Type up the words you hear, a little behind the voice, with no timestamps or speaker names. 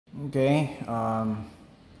Okay,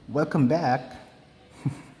 welcome back.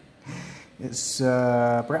 It's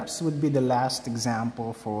perhaps would be the last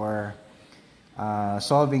example for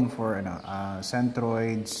solving for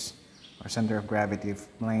centroids or center of gravity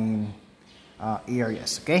plane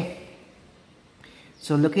areas. Okay,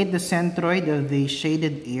 so locate the centroid of the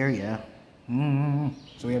shaded area.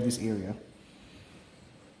 So we have this area.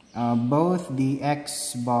 Both the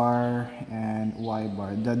x bar and y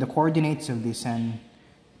bar, the coordinates of the centroid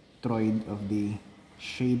of the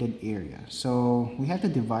shaded area. So we have to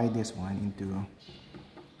divide this one into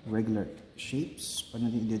regular shapes.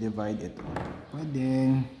 Paano natin i-divide ito?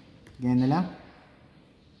 Pwede ganyan na lang.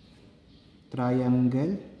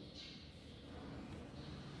 Triangle.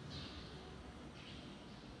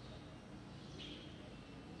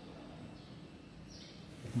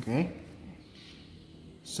 Okay.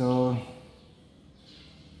 So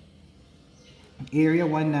area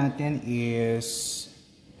 1 natin is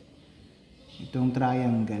itong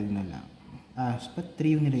triangle na lang. Ba't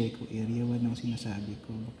 3 yung nilagay ko? Area 1 ang sinasabi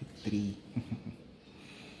ko. Bakit 3?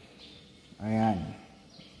 Ayan.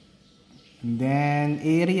 And then,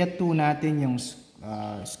 area 2 natin yung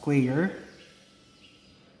square.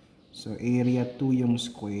 So, area 2 yung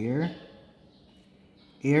square.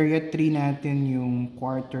 Area 3 natin yung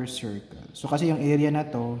quarter circle. So, kasi yung area na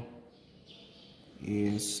to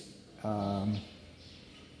is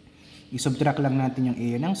i-subtract lang natin yung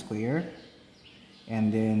area ng square and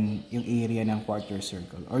then yung area ng quarter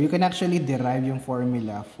circle. Or you can actually derive yung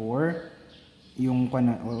formula for yung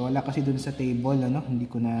wala kasi dun sa table, hindi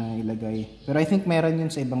ko na ilagay. Pero I think meron yun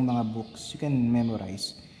sa ibang mga books. You can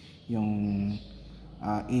memorize yung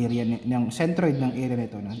area ng centroid ng area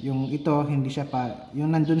nito. Yung ito, hindi siya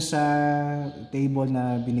yung nandun sa table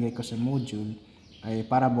na binigay ko sa module ay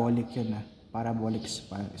parabolic yun parabolic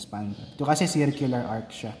span. Ito kasi circular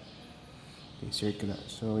arc siya. Okay, circular.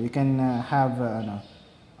 So you can have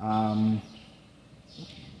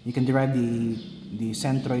you can derive the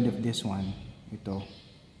centroid of this one. Ito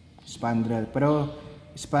spandrel. Pero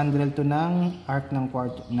spandrel to ng arc ng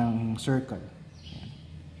circle.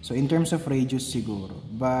 So in terms of radius siguro.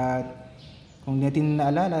 But kung natin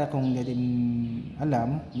naalala, kung natin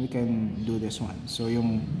alam, we can do this one. So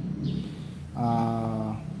yung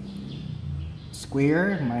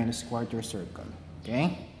square minus quarter circle.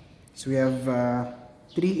 Okay? So we have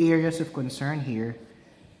 3 areas of concern here.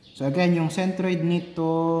 So again, yung centroid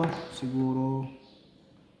nito siguro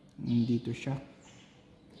dito siya.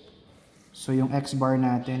 So yung x bar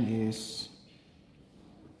natin is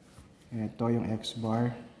ito yung x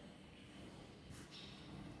bar.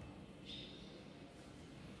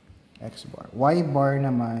 X bar. Y bar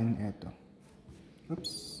naman ito.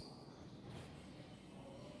 Oops.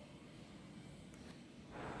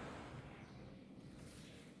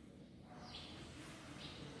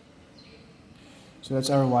 So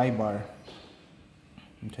that's our y bar.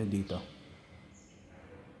 Ito dito.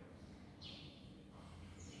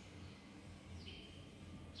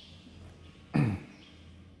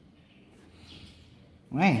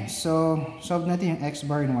 Okay, so solve natin yung x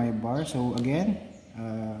bar and y bar. So again,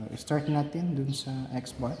 start natin dun sa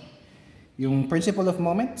x bar. Yung principle of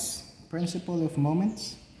moments,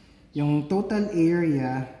 yung total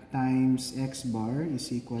area times x bar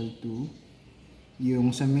is equal to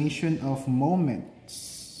yung summation of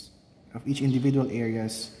moments of each individual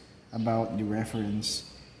areas about the reference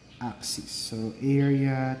axis. So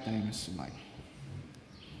area times y.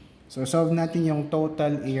 So solve natin yung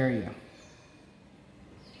total area.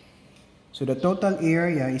 So the total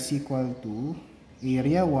area is equal to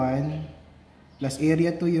area 1 plus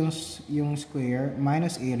area 2 yung square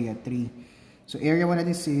minus area 3. So area 1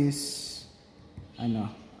 natin is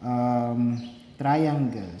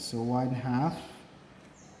triangle. So 1/2.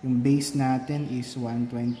 Yung base natin is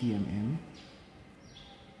 120 mm.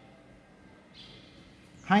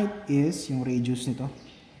 Height is yung radius nito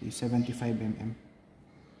is 75 mm.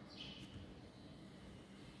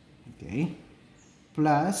 Okay.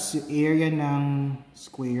 Plus yung area ng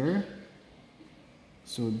square.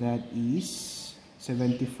 So that is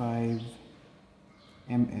 75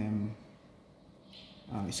 mm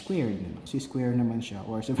squared. So square naman siya.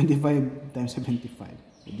 Or 75 times 75.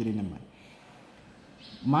 Pwede rin naman.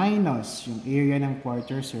 Minus yung area ng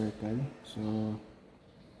quarter circle. So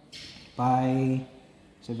pi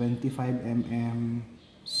 75 mm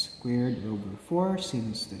squared over 4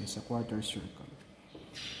 since there is a quarter circle.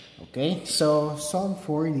 Okay, so solve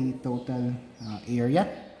for the total area.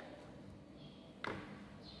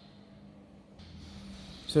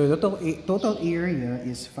 So the total area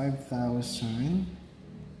is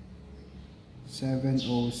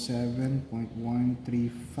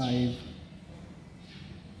 5,707.135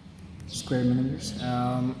 square millimeters.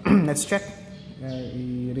 Let's check.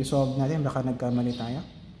 I-resolve natin, baka nagkamali tayo.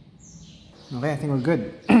 Okay, I think we're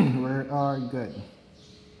good. We are good.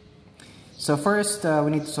 So first,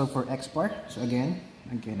 we need to solve for x bar. So again.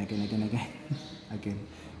 Again.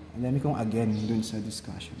 Ang dami kong again dun sa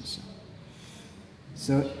discussions.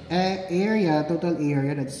 So area, total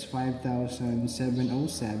area, that's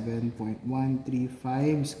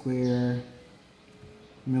 5,707.135 square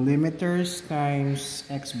millimeters times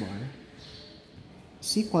x bar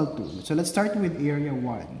is equal to, so let's start with area 1.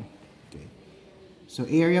 Okay. So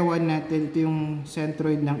area 1 natin, ito yung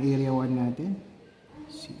centroid ng area 1 natin.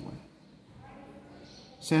 C1.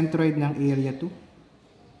 Centroid ng area 2.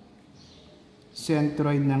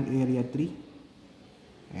 Centroid ng area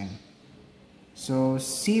 3. Ayan. So,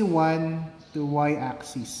 C1 to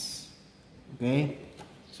y-axis. Okay?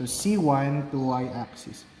 So, C1 to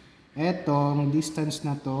y-axis. Etong distance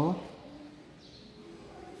na to,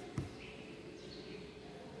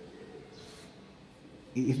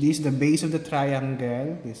 if this is the base of the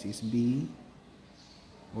triangle, this is B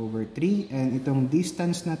over 3. And itong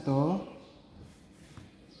distance na to,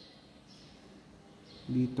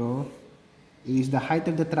 dito, is the height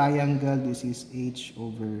of the triangle. This is h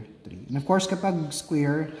over 3. And of course, kapag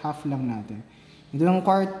square, half lang natin. Ito yung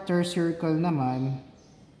quarter circle naman,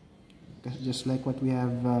 just like what we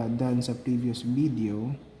have done sa previous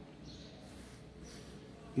video.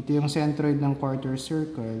 Ito yung centroid ng quarter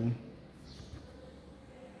circle.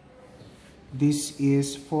 This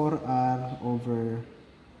is 4r over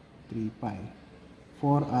 3 pi.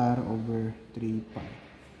 4r over 3 pi.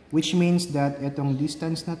 Which means that itong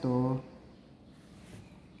distance na to,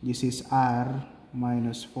 this is r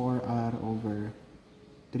minus 4r over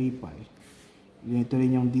 3 pi. Ito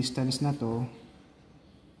rin yung distance na to.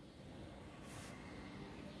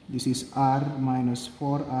 This is r minus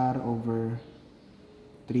 4r over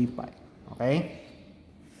 3 pi. Okay?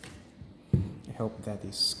 I hope that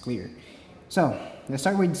is clear. So, let's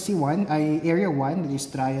start with C1. Area 1, that is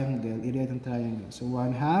triangle. Area ng triangle. So,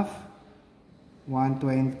 1/2,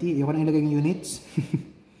 120. Yung ko na ilagay yung units.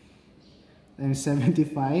 And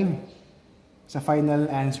 75. Sa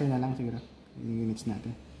final answer na lang siguro yung units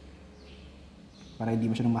natin, para hindi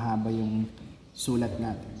masyadong mahaba yung sulat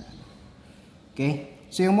natin. Okay,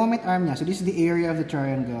 so yung moment arm niya, so this is the area of the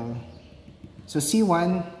triangle. So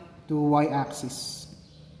C1 to y-axis,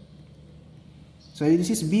 so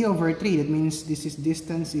this is B over 3. That means this is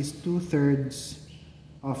distance is 2/3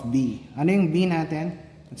 of B. Ano yung B natin?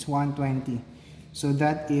 That's 120. So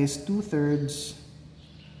that is 2/3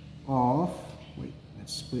 of, wait,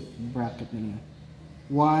 let's put bracket na niya,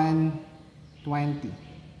 120.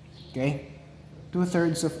 Okay,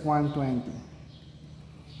 2/3 of 120.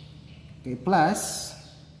 Okay, plus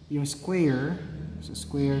yung square, so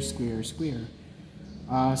square,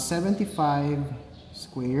 75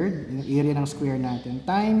 squared, yung area ng square natin,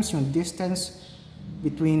 times yung distance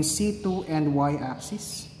between C2 and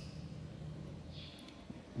y-axis,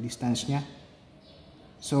 distance niya.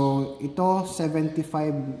 So ito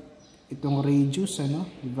 75, itong radius, ano,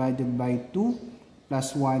 divided by 2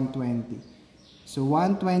 plus 120. So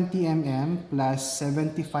 120 mm plus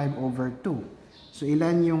 75 over 2. So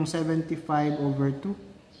ilan yung 75 over 2?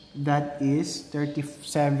 That is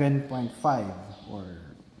 37.5, or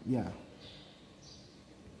yeah.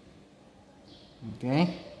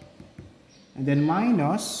 Okay? And then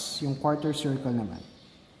minus yung quarter circle naman.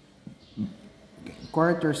 Okay,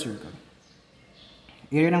 quarter circle.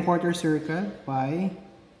 Area ng quarter circle, pi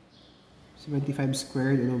 75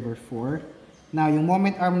 squared all over 4. Now, yung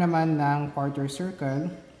moment arm naman ng quarter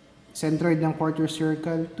circle, centroid ng quarter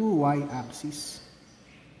circle to y-axis.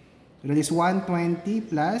 So that is 120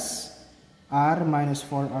 plus r minus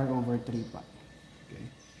 4r over 3 pi. Okay.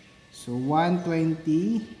 So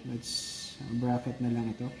 120, let's bracket na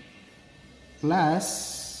lang ito, plus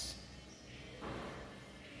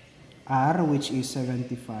r, which is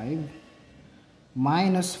 75,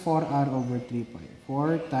 minus 4r over 3 pi.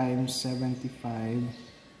 4 times 75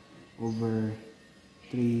 over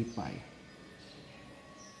 3 pi.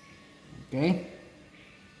 Okay?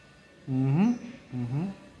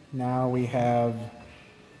 Now we have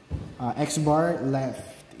x bar left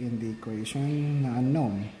in the equation na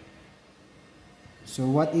unknown.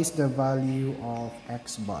 So what is the value of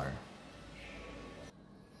x bar?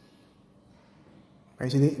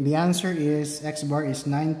 Okay, so the answer is x bar is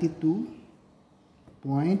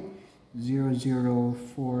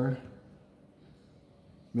 92.004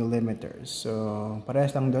 millimeters. So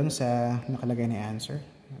parehas lang doon sa nakalagay na answer.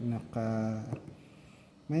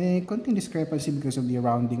 May konting discrepancy because of the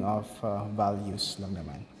rounding of values lang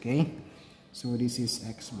naman. Okay? So this is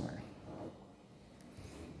x bar.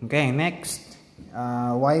 Okay, next.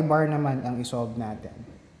 Y bar naman ang isolve natin.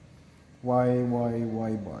 Y bar.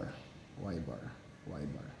 Y bar. Y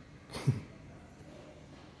bar.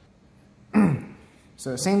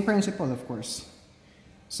 So, same principle, of course.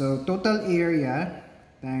 So, total area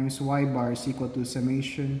times y bar is equal to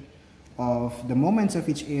summation of the moments of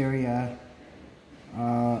each area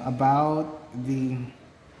about the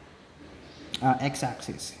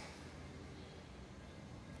x-axis.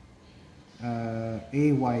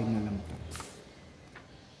 AY na lang to.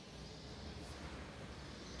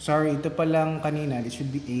 Sorry, ito pa lang kanina. It should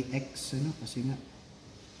be AX. Ano? Kasi nga.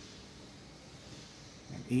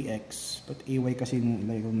 AX. But AY kasi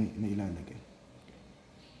nailalagay.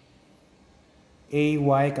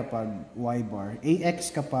 AY kapag Y bar. AX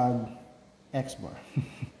kapag X bar.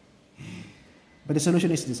 But the solution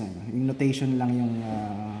is the same. Yung notation lang yung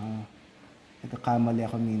nagkakamali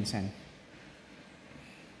ako minsan.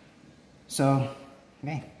 So,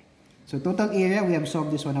 okay. So, total area, we have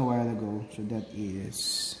solved this one a while ago. So, that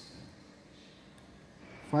is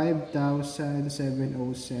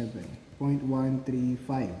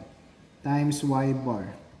 5,707.135 times Y bar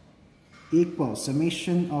equals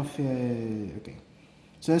summation of, okay.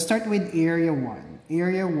 So, let's start with area 1.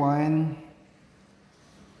 Area 1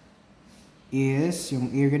 is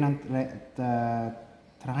yung area ng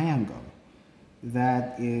triangle.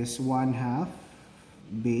 That is 1/2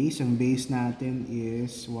 base. Yung base natin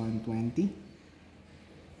is 120.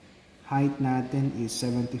 Height natin is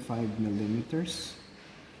 75 millimeters.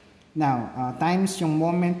 Now, times yung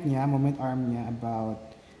moment niya, moment arm niya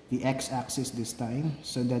about the x-axis this time.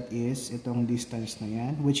 So, that is itong distance na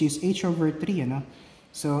yan, which is h/3, ano?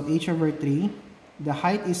 So, h/3, the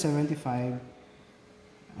height is 75.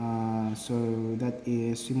 So, that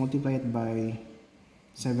is, we multiply it by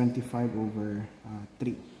 75/3.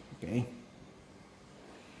 Okay?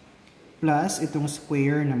 Plus, itong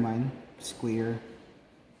square naman, square,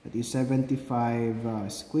 that is 75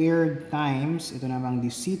 squared times, ito namang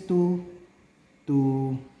the C2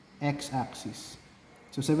 to x-axis.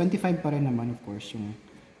 So, 75 pa rin naman, of course, yung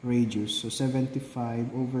radius. So,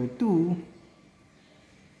 75/2,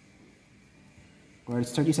 or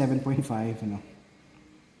it's 37.5, ano?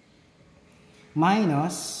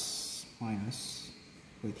 Minus,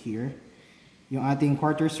 right here, yung ating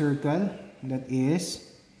quarter circle, that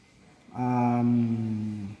is,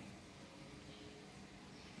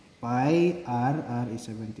 pi r is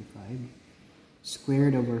 75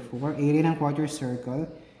 squared over 4, area ng quarter circle,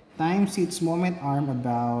 times its moment arm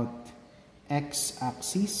about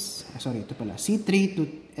x-axis, sorry, ito pala, C3 to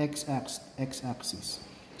x-axis.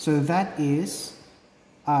 So that is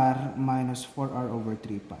r minus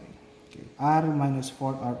 4r/3 pi. Okay, r minus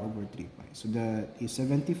 4r/3 pi. So that is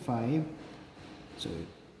 75. So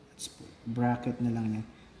let's put bracket na lang yan.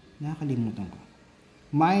 Nakalimutan ko.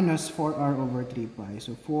 Minus 4r/3 pi.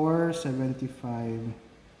 So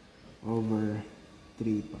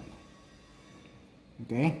 475/3 pi.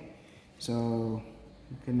 Okay? So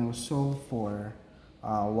you can now solve for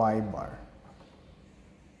y bar.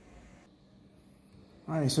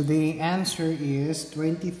 Alright, so the answer is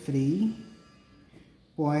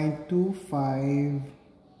 23.256,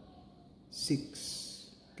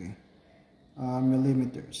 okay,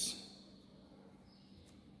 millimeters.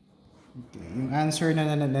 Okay, yung answer na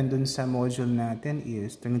nandun sa module natin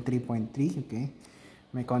is 23.3, okay?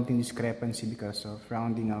 May konting discrepancy because of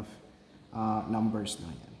rounding of numbers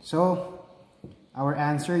lang yan. So, our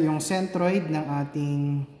answer, yung centroid ng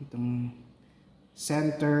ating itong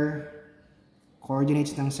center,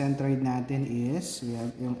 coordinates ng centroid natin is, we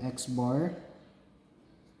have yung x bar,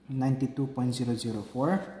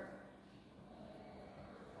 92.004.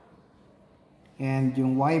 And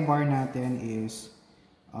yung y bar natin is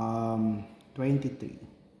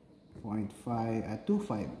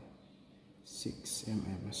 23.256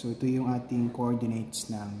 mm. So, ito yung ating coordinates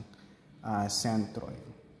ng centroid.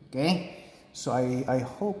 Okay? So, I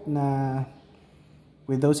hope na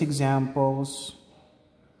with those examples,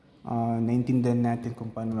 naintindihan natin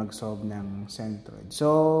kung paano mag-solve ng centroid.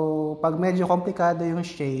 So, pag medyo komplikado yung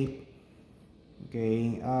shape,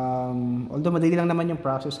 okay, although madali lang naman yung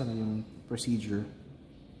process, yung procedure,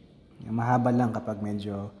 mahaba lang kapag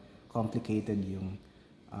medyo complicated yung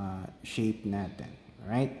shape natin.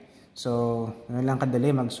 Alright? So, ano lang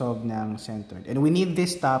kadali mag-solve ng centroid. And we need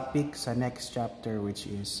this topic sa next chapter, which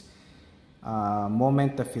is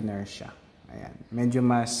moment of inertia. Ayan. Medyo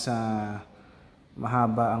mas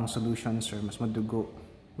mahaba ang solutions or mas madugo.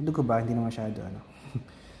 Madugo ba? Hindi na masyado, ano?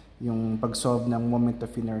 Yung pag-solve ng moment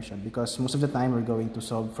of inertia. Because most of the time, we're going to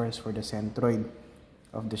solve first for the centroid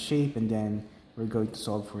of the shape, and then we're going to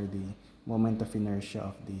solve for the moment of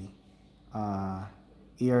inertia of the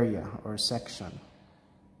area or section.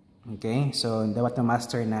 Okay? So, dapat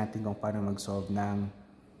na-master natin kung paano mag-solve ng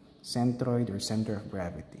centroid or center of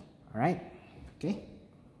gravity. Alright? Okay?